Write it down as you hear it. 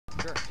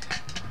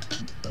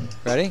Sure.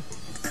 Ready?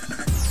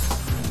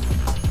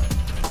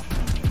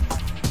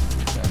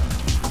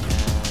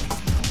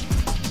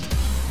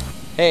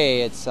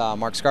 Hey, it's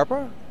Mark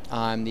Scarpa.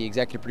 I'm the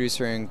executive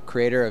producer and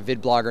creator of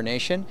VidBlogger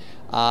Nation.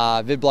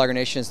 VidBlogger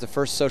Nation is the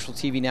first social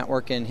TV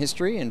network in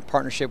history in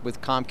partnership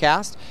with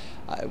Comcast.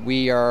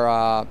 We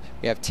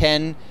have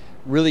 10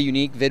 really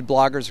unique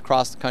VidBloggers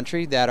across the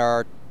country that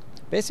are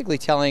basically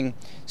telling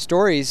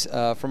stories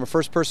from a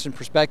first-person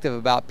perspective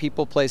about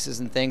people, places,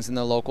 and things in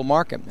the local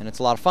market, and it's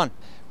a lot of fun.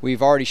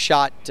 We've already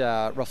shot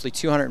roughly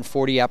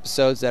 240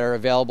 episodes that are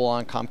available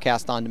on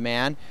Comcast On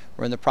Demand.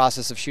 We're in the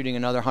process of shooting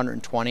another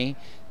 120.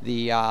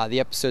 The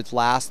episodes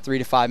last 3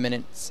 to 5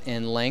 minutes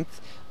in length.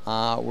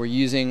 We're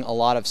using a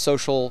lot of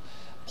social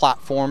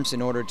platforms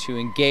in order to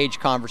engage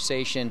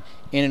conversation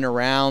in and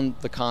around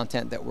the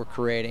content that we're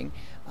creating.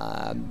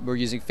 We're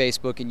using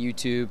Facebook and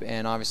YouTube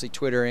and obviously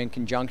Twitter in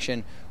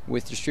conjunction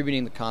with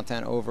distributing the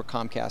content over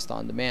Comcast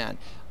On Demand.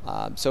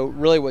 So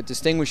really what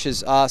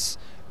distinguishes us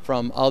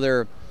from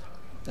other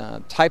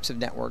types of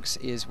networks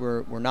is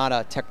we're not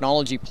a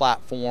technology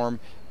platform.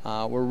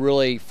 We're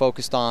really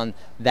focused on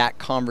that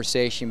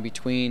conversation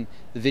between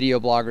the video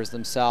bloggers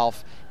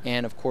themselves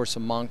and of course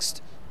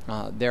amongst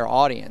their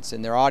audience.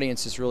 And their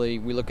audience is really,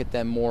 we look at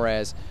them more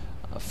as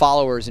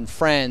followers and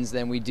friends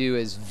than we do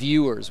as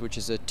viewers, which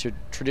is a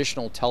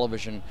traditional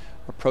television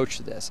approach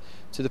to this.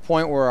 To the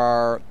point where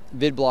our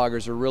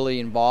VidBloggers are really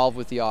involved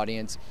with the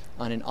audience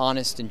on an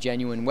honest and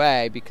genuine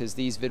way, because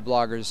these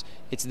VidBloggers,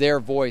 it's their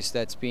voice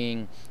that's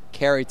being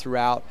carried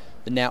throughout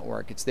the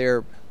network. It's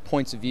their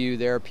points of view,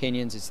 their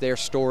opinions, it's their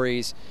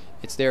stories,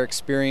 it's their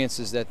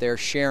experiences that they're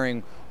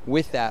sharing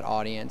with that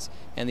audience,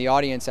 and the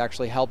audience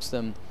actually helps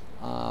them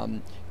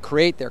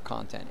create their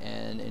content.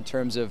 And in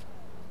terms of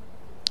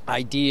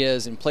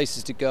ideas and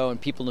places to go and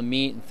people to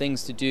meet and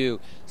things to do,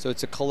 so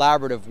it's a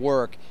collaborative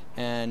work,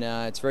 and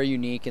it's very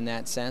unique in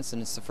that sense,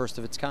 and it's the first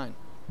of its kind.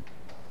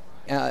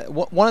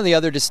 One of the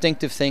other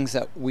distinctive things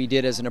that we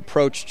did as an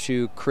approach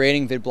to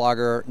creating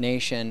VidBlogger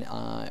Nation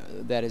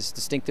that is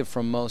distinctive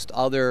from most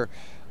other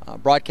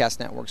broadcast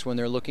networks when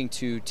they're looking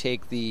to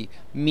take the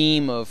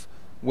meme of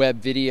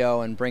web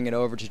video and bring it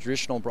over to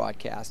traditional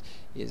broadcast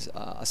is,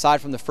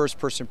 aside from the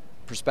first-person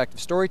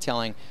perspective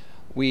storytelling,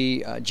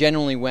 we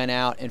genuinely went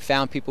out and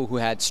found people who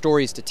had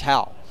stories to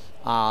tell.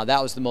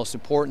 That was the most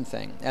important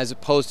thing, as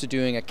opposed to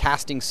doing a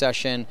casting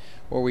session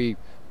where we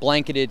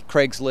blanketed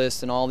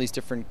Craigslist and all these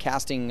different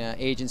casting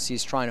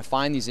agencies trying to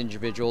find these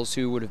individuals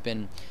who would have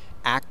been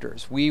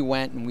actors. We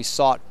went and we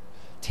sought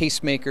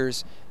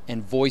tastemakers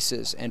and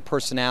voices and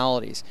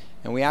personalities,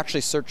 and we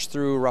actually searched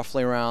through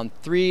roughly around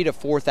 3,000 to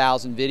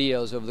 4,000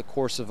 videos over the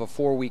course of a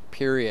 4-week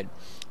period,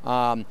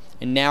 and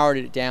narrowed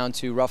it down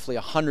to roughly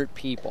 100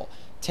 people,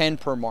 10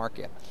 per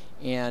market.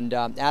 And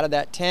out of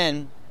that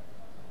 10,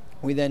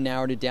 we then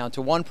narrowed it down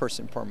to 1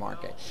 person per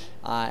market.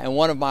 And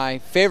one of my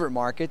favorite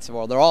markets,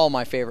 well, they're all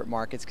my favorite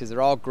markets because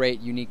they're all great,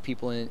 unique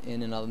people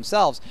in and of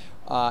themselves,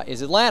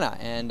 is Atlanta.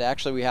 And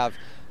actually we have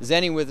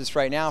Zenny with us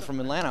right now from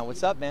Atlanta.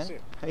 What's up, man?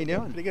 How you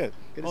doing? Pretty good.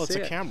 Good Oh, to see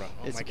it's a it. camera.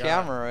 Oh It's my a God.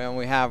 camera, and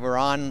we're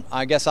on,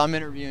 I guess I'm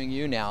interviewing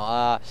you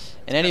now.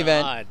 In any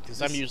event,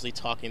 because I'm usually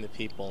talking to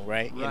people,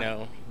 right? You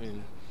know, I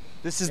mean,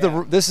 this is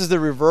the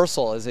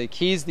reversal. Is like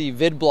he's the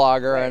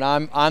VidBlogger, Right.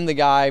 and I'm the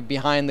guy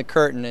behind the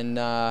curtain,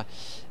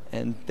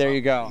 and there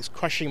you go. he's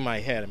crushing my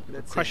head.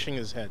 I'm crushing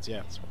his heads.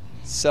 Yeah.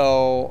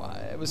 So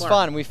it was Mark,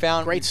 fun. We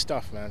found great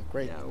stuff, man.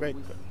 Great, Yeah, great.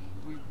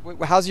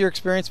 How's your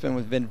experience been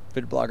with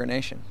VidBlogger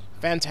Nation?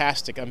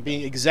 Fantastic. I'm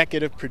being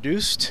executive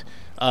produced.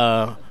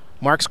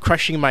 Mark's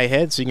crushing my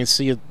head, so you can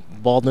see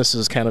baldness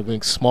is kind of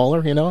being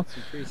smaller, you know.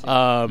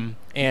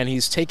 And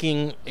he's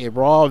taking a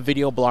raw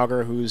video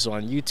blogger who's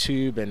on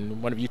YouTube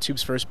and one of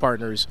YouTube's first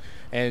partners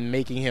and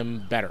making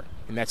him better.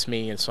 And that's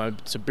me. And so I'm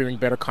to bring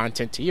better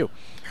content to you.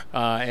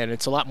 And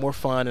it's a lot more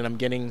fun, and I'm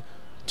getting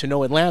to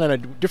know Atlanta in a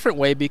different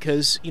way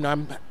because, you know,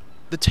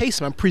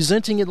 I'm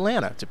presenting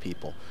Atlanta to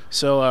people.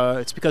 So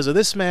it's because of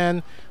this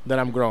man that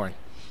I'm growing.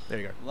 There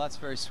you go. Well, that's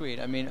very sweet.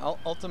 I mean,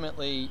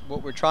 ultimately,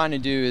 what we're trying to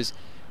do is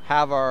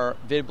have our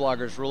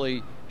VidBloggers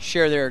really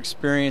share their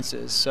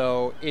experiences.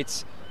 So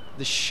it's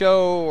the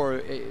show,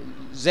 or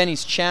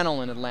Zenny's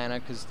channel in Atlanta,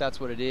 because that's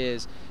what it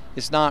is.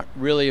 It's not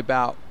really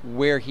about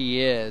where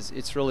he is.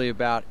 It's really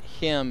about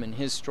him and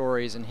his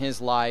stories and his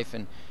life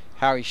and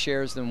how he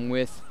shares them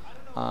with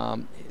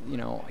you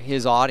know,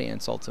 his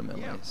audience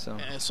ultimately. Yeah.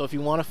 So If you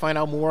want to find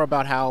out more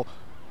about how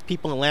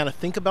people in Atlanta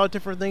think about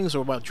different things,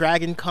 or about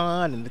Dragon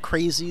Con and the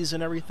crazies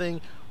and everything,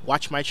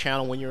 watch my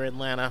channel when you're in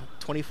Atlanta,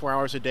 24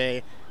 hours a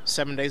day,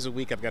 7 days a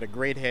week. I've got a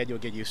great head. You'll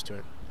get used to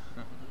it.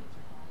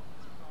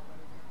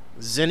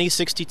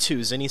 Zenny62,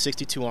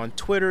 Zenny62 on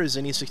Twitter,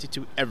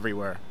 Zenny62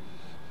 everywhere.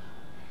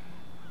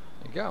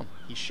 there you go.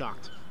 He's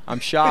shocked. I'm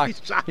shocked.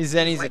 He's shocked. He's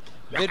Zenny's Like,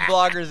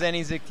 VidBlogger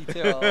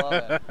Zenny62. I love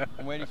it.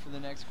 I'm waiting for the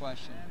next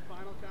question.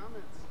 Final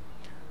comments.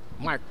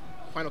 Mark,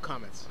 final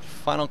comments.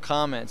 Final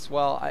comments.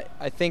 Well,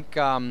 I think,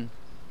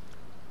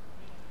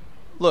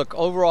 look,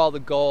 overall the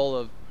goal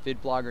of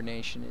VidBlogger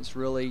Nation is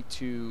really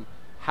to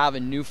have a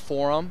new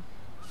forum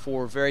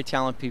for very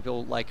talented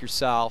people like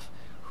yourself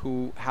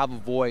who have a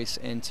voice,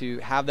 and to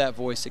have that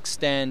voice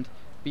extend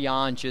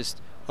beyond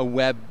just a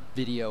web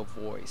video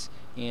voice.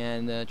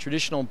 And the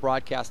traditional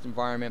broadcast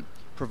environment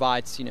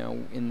provides,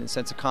 in the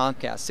sense of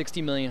Comcast,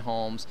 60 million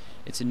homes.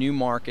 It's a new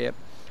market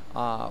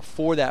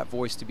for that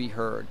voice to be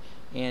heard,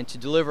 and to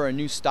deliver a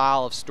new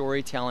style of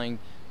storytelling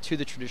to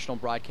the traditional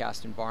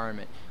broadcast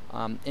environment,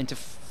 and to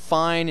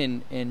find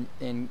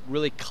and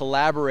really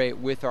collaborate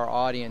with our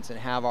audience and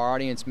have our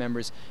audience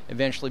members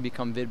eventually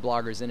become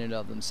VidBloggers in and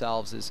of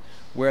themselves is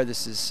where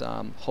this is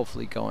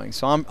hopefully going.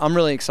 So I'm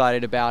really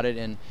excited about it,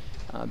 and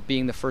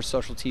being the first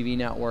social TV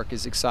network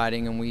is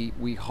exciting, and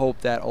we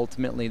hope that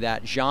ultimately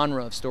that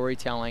genre of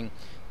storytelling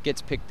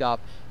gets picked up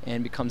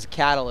and becomes a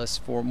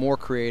catalyst for more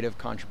creative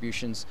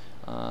contributions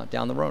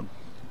down the road.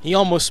 He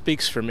almost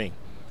speaks for me.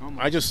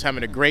 I just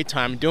having a great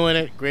time doing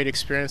it, great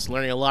experience,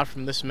 learning a lot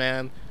from this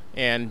man,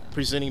 and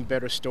presenting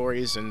better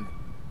stories and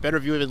better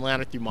view of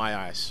Atlanta through my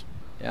eyes.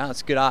 Yeah,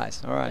 it's good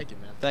eyes. All right. Thank you,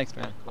 man. Thanks,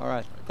 man. Cool. All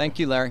right. Thank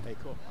you, Larry. Hey,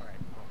 cool.